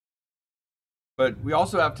But we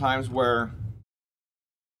also have times where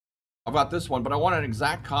I've got this one, but I want an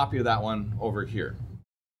exact copy of that one over here,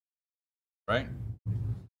 right?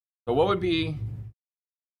 So what would be,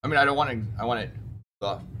 I mean, I want it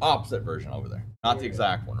the opposite version over there, not the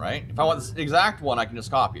exact one, right? If I want the exact one, I can just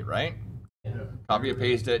copy it, right? Yeah. Copy it,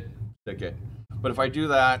 paste it, stick it. But if I do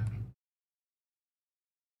that,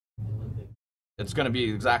 it's going to be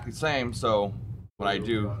exactly the same. So when I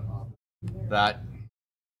do that,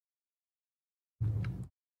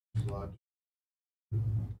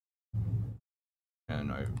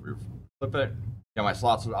 and I flip it, yeah, my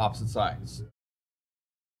slots are opposite sides,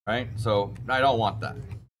 right? So I don't want that.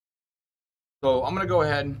 So I'm going to go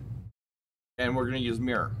ahead and we're going to use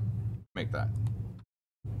mirror to make that.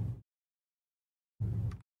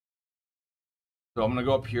 So I'm going to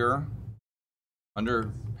go up here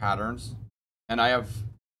under patterns, and I have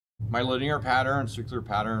my linear patterns, circular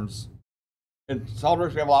patterns. In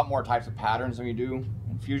SolidWorks, we have a lot more types of patterns than we do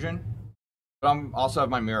in Fusion, but I'm also have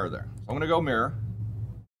my mirror there. So I'm going to go mirror,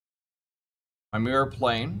 my mirror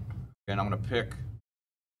plane, and I'm going to pick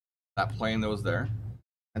that plane that was there.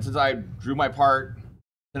 And since I drew my part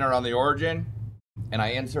centered on the origin, and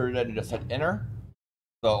I inserted it and just hit enter,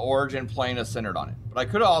 the origin plane is centered on it. But I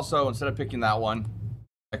could also, instead of picking that one,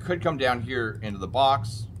 I could come down here into the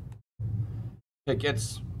box, pick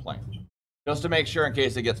its plane, just to make sure in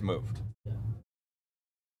case it gets moved.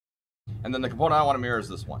 And then the component I want to mirror is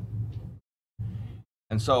this one.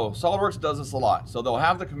 And so SolidWorks does this a lot. So they'll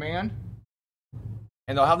have the command,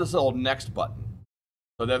 and they'll have this little next button.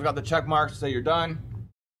 So they've got the check marks to say you're done.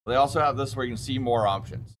 They also have this where you can see more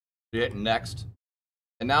options. You hit next,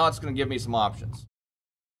 and now it's going to give me some options.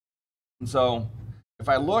 And so if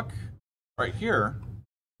I look right here,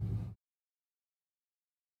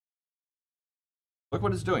 look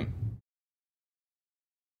what it's doing.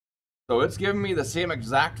 So it's giving me the same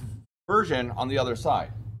exact version on the other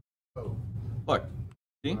side. Oh. Look,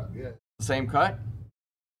 see? Yeah. The same cut?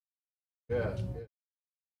 Yeah. It's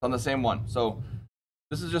on the same one. So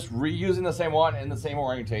this is just reusing the same one in the same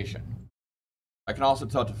orientation. I can also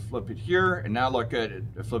tell it to flip it here, and now look at it,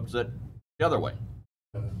 it flips it the other way.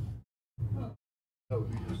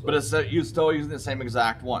 But it's you're still using the same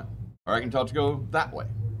exact one. Or I can tell it to go that way.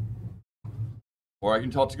 Or I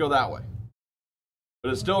can tell it to go that way.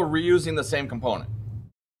 But it's still reusing the same component,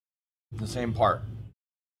 the same part.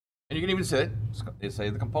 And you can even see it, they say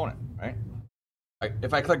the component, right?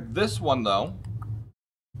 If I click this one though,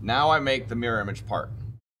 now I make the mirror image part.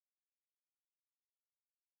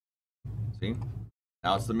 See?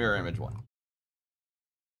 Now it's the mirror image one.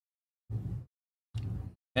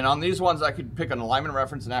 And on these ones, I could pick an alignment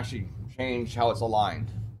reference and actually change how it's aligned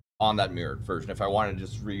on that mirrored version if I wanted to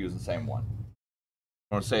just reuse the same one.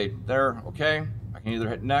 I want to say there, okay. I can either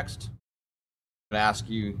hit next and ask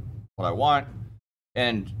you what I want.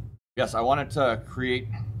 And yes, I wanted to create.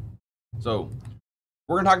 So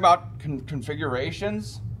we're going to talk about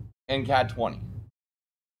configurations in CAD 20.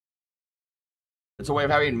 It's a way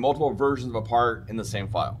of having multiple versions of a part in the same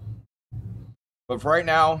file. But for right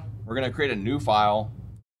now, we're going to create a new file.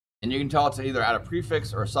 And you can tell it to either add a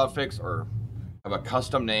prefix or a suffix or have a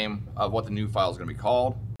custom name of what the new file is going to be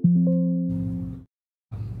called.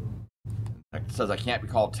 It says I can't be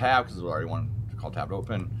called tab because I already want to call tab to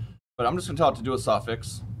open. But I'm just going to tell it to do a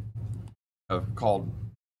suffix of called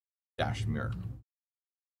dash mirror.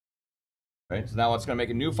 Right, so now it's going to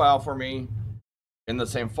make a new file for me in the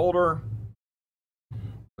same folder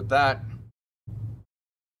with that.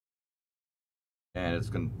 And it's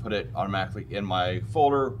going to put it automatically in my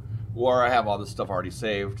folder where I have all this stuff already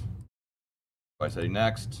saved. By saying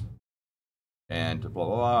next and blah,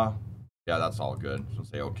 blah, blah. Yeah, that's all good. So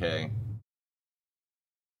say okay.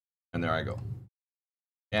 And there I go.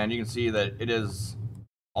 And you can see that it is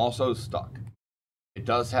also stuck. It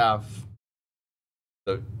does have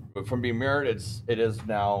the, from being mirrored, it is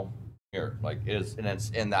now mirrored. Like it is, and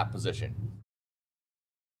it's in that position.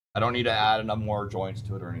 I don't need to add enough more joints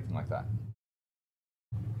to it or anything like that.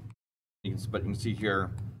 But you can see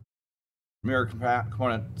here, mirror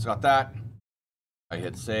component, it's got that. I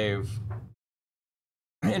hit save.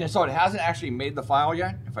 And so it hasn't actually made the file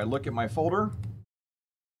yet. If I look at my folder,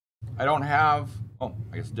 I don't have, oh,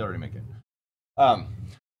 I guess it did already make it. But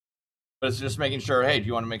it's just making sure, hey, do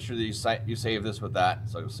you want to make sure that you save this with that?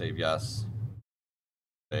 So I'll save yes.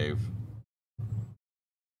 Save.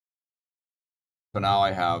 So now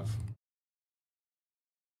I have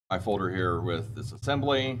my folder here with this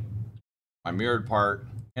assembly, my mirrored part,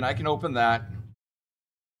 and I can open that.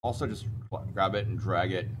 Also just grab it and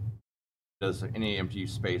drag it. There's any empty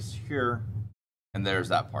space here, and there's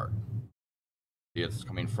that part. See, it's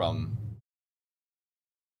coming from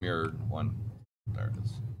mirrored one. There it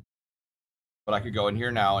is. But I could go in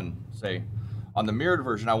here now and say, on the mirrored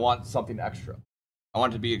version, I want something extra. I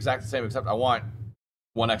want it to be exactly the same, except I want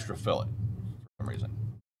one extra fillet for some reason.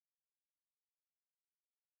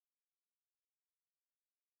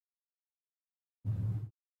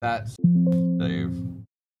 That's save.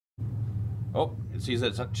 Oh, it sees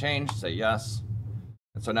it's changed. Say yes.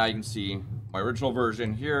 And so now you can see my original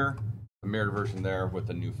version here, the mirrored version there with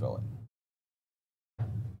the new fillet.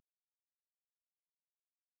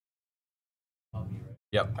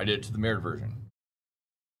 Yep, I did it to the mirrored version.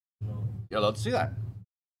 Yeah, let's see that.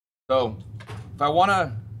 So if I want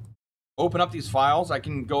to open up these files, I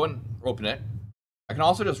can go and open it. I can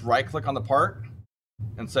also just right click on the part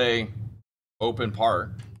and say open part.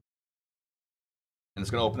 And it's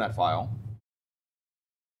going to open that file.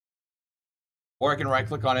 Or I can right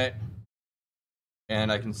click on it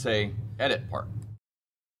and I can say edit part.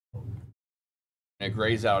 And it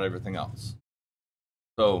grays out everything else.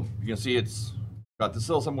 So you can see it's got this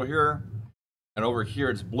little symbol here, and over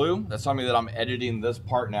here it's blue. That's telling me that I'm editing this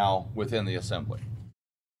part now within the assembly.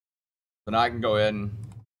 So now I can go in,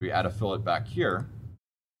 we add a fillet back here.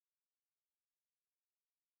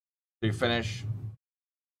 So you finish,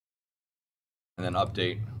 and then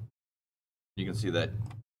update. You can see that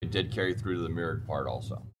it did carry through to the mirrored part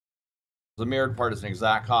also. The mirrored part is an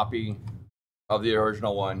exact copy of the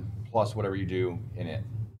original one, plus whatever you do in it.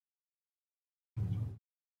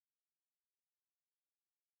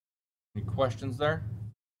 Any questions there?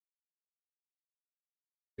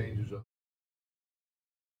 Changes up.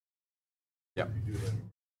 Yep. You do that.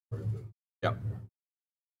 Yep.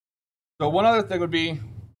 So one other thing would be,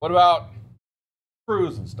 what about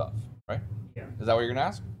screws and stuff, right? Yeah. Is that what you're gonna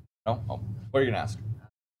ask? No? Oh. What are you gonna ask?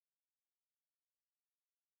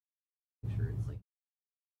 Sure it's like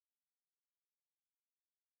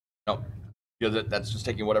No. Because that's just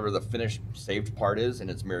taking whatever the finished saved part is and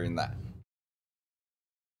it's mirroring that.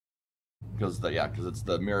 Because because it's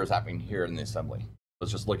the mirrors happening here in the assembly. So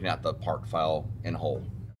it's just looking at the part file in whole.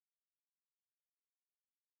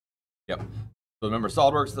 Yep. So remember,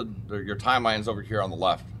 SolidWorks, your timeline's over here on the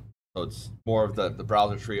left. So it's more of the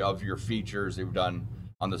browser tree of your features you've done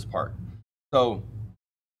on this part. So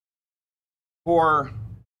for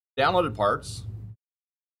downloaded parts,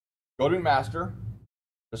 go to master,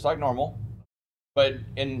 just like normal, but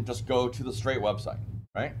just go to the straight website,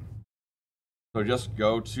 right? So just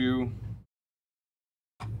go to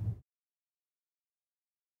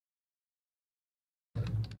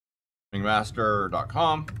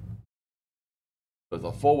master.com. There's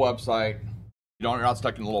a full website. You're not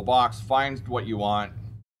stuck in a little box. Find what you want.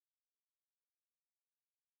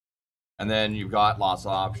 And then you've got lots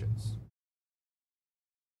of options.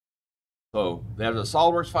 So there's a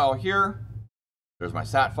SolidWorks file here. There's my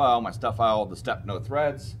SAT file, my step file, the step no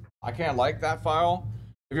threads. I kind of like that file.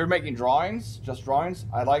 If you're making drawings, just drawings,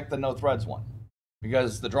 I like the no threads one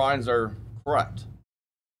because the drawings are correct.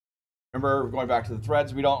 Remember, going back to the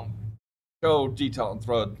threads, we don't go detail and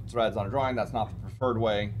throw threads on a drawing. That's not the preferred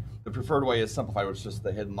way. The preferred way is simplified, which is just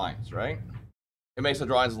the hidden lines, right? It makes the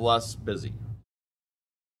drawings less busy.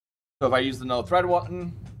 So if I use the no thread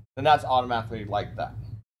one, then that's automatically like that.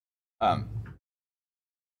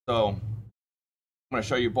 So I'm going to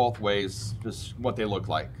show you both ways, just what they look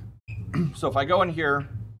like. So if I go in here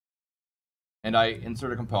and I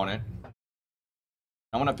insert a component,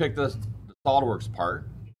 I'm going to pick the SolidWorks part.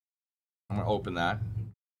 I'm going to open that,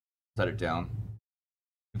 set it down.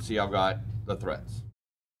 You can see I've got the threads.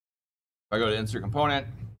 If I go to insert component,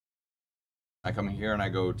 I come here and I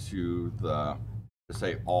go to the, just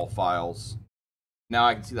say all files. Now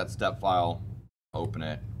I can see that step file, open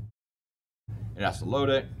it. It has to load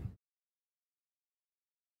it.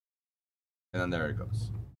 And then there it goes.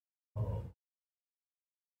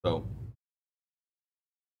 So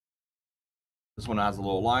this one has a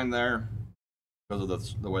little line there because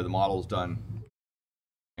of the way the model is done,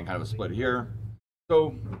 and kind of a split here.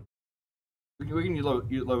 So we can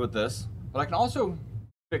live with this, but I can also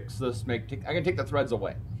fix this. I can take the threads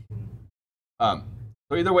away.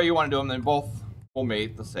 So either way you want to do them, then both will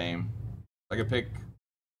mate the same. I can pick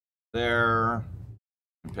there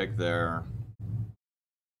and pick there,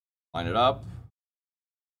 line it up,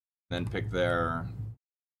 then pick there,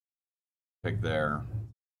 go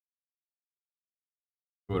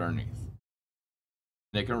underneath.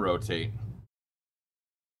 They can rotate.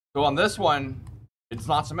 So on this one, it's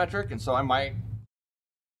not symmetric, and so I might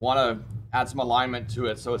want to add some alignment to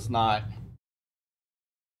it so it's not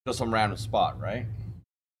just some random spot, right?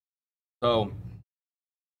 So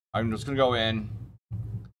I'm just going to go in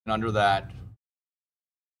and under that,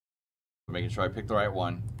 making sure I pick the right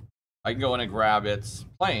one. I can go in and grab its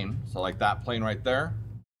plane, so like that plane right there,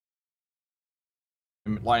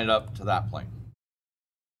 and line it up to that plane.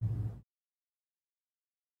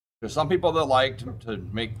 There's some people that like to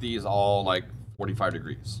make these all like 45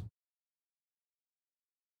 degrees.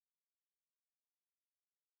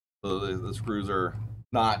 So the screws are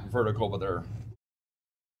not vertical, but they're,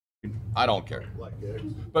 I don't care. Like X.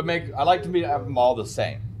 But I like to have them all the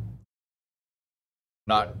same.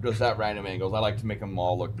 Not just at random angles. I like to make them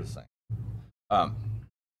all look the same. But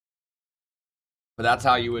that's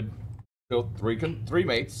how you would build three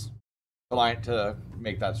mates to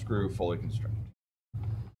make that screw fully constrained.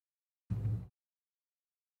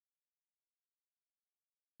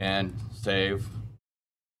 And save.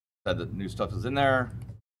 Said the new stuff is in there.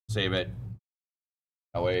 Save it.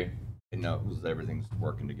 That way it knows everything's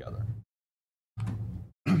working together.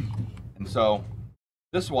 And so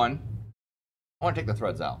this one, I want to take the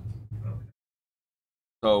threads out.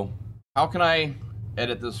 So how can I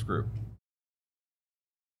edit this screw?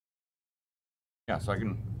 Yeah, so I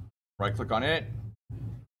can right click on it,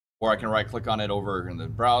 or I can right click on it over in the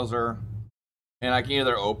browser, and I can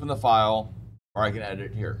either open the file or I can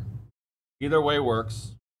edit it here. Either way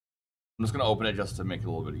works. I'm just going to open it just to make it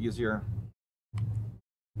a little bit easier.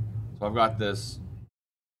 So I've got this,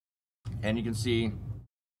 and you can see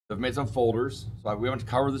I've made some folders. So we haven't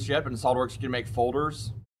covered this yet, but in SolidWorks you can make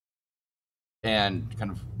folders and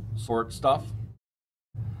kind of sort stuff.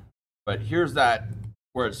 But here's that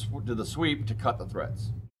where it's did the sweep to cut the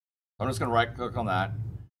threads. I'm just going to right click on that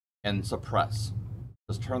and suppress.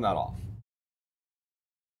 Just turn that off.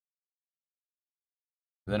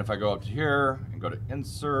 And then if I go up to here and go to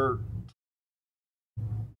insert,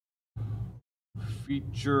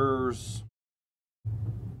 features,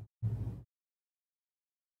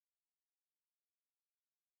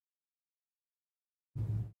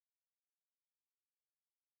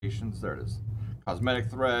 there it is. Cosmetic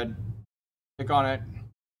thread, pick on it,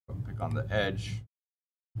 pick on the edge,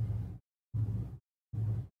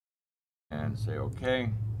 and say OK.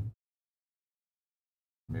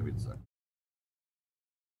 Maybe it's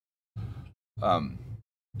where'd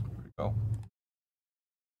it go?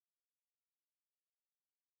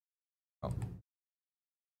 Oh.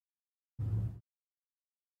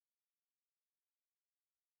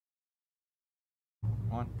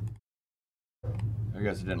 Come on. I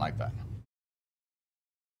guess I didn't like that.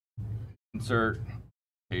 Insert,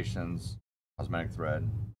 patience, cosmetic thread,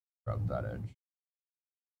 grab that edge.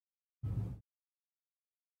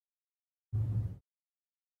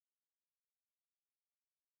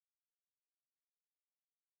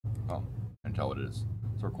 Oh, and tell what it is.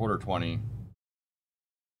 So quarter 20.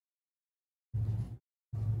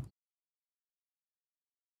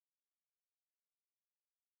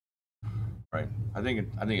 Right. I think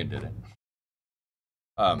it did it.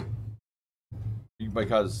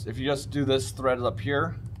 Because if you just do this thread up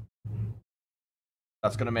here,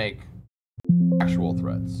 that's going to make actual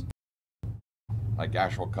threads, like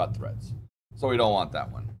actual cut threads. So we don't want that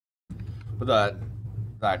one. But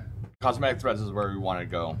that cosmetic threads is where we want to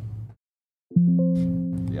go.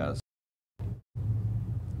 Yes.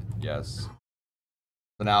 Yes.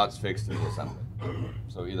 So now it's fixed in the assembly.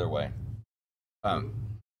 So either way.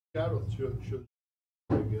 Shadow should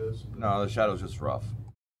I guess. No, the shadow's just rough.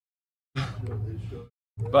 Should.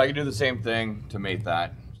 But I can do the same thing to mate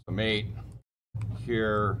that. So mate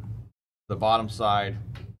here, the bottom side.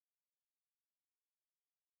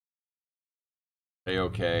 Say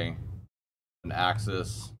OK. An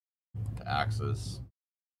axis to axis.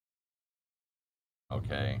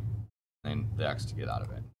 OK. And the X to get out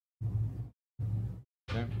of it.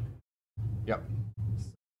 Okay. Yep.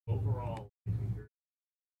 Overall,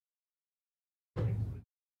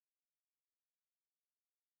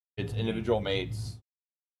 it's individual mates.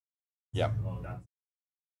 Yep. oh, that's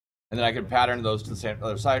And then I can pattern those to the same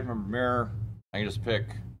other side from a mirror. I can just pick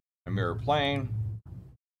a mirror plane.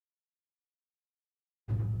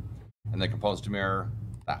 And then compose to mirror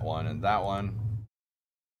that one and that one.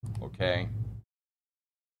 Okay.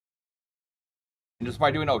 And just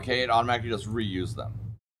by doing OK, it automatically just reuse them.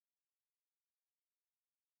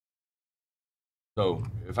 So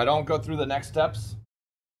if I don't go through the next steps,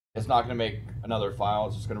 it's not going to make another file.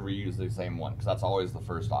 It's just going to reuse the same one because that's always the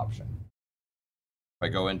first option. If I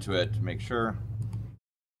go into it to make sure,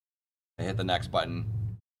 I hit the next button.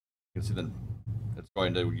 You can see that it's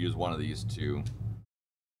going to use one of these two.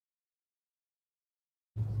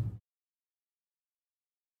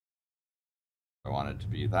 I want it to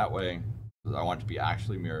be that way. I want it to be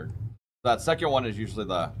actually mirrored. That second one is usually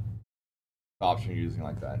the option you're using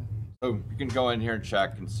like that. So you can go in here and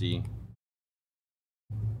check and see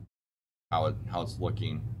how it's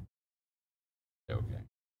looking. Okay.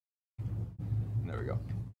 There we go.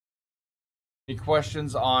 Any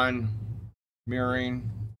questions on mirroring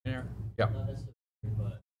here? Yeah. Not necessarily,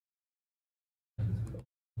 but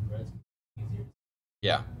threads easier.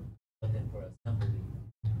 Yeah. But then for assembly,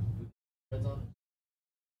 threads on it.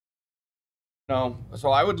 No.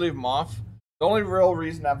 So I would leave them off. The only real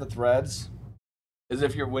reason to have the threads is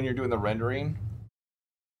if you're when you're doing the rendering.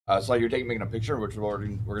 So like you're making a picture, which we're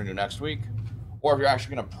gonna do next week, or if you're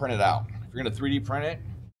actually gonna print it out. If you're gonna 3D print it,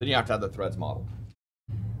 then you have to have the threads modeled.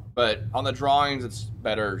 But on the drawings, it's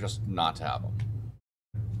better just not to have them.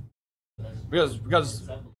 Because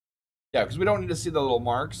yeah, because we don't need to see the little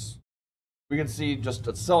marks. We can see just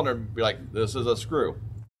a cylinder and be like, this is a screw.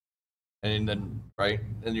 And then, right,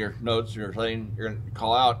 in your notes, you're saying you're going to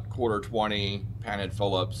call out quarter 20, panhead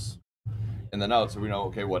Phillips in the notes, so we know,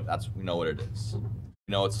 okay, we know what it is.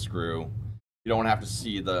 We know it's a screw. You don't have to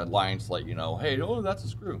see the lines to let you know, hey, oh, that's a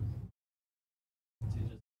screw. To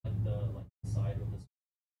just like the side of this.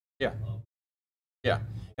 Yeah. Yeah.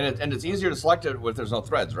 And it's easier to select it if there's no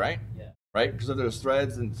threads, right? Yeah. Right? Because if there's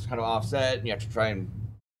threads and it's kind of offset and you have to try and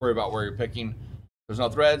worry about where you're picking. If there's no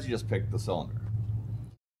threads, you just pick the cylinder.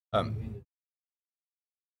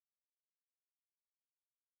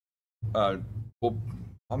 Well,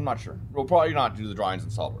 I'm not sure. We'll probably not do the drawings in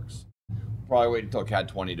SolidWorks. We'll probably wait until CAD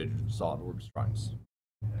 20 to do SolidWorks drawings.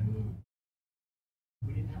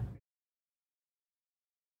 We didn't have to.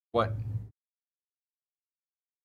 What?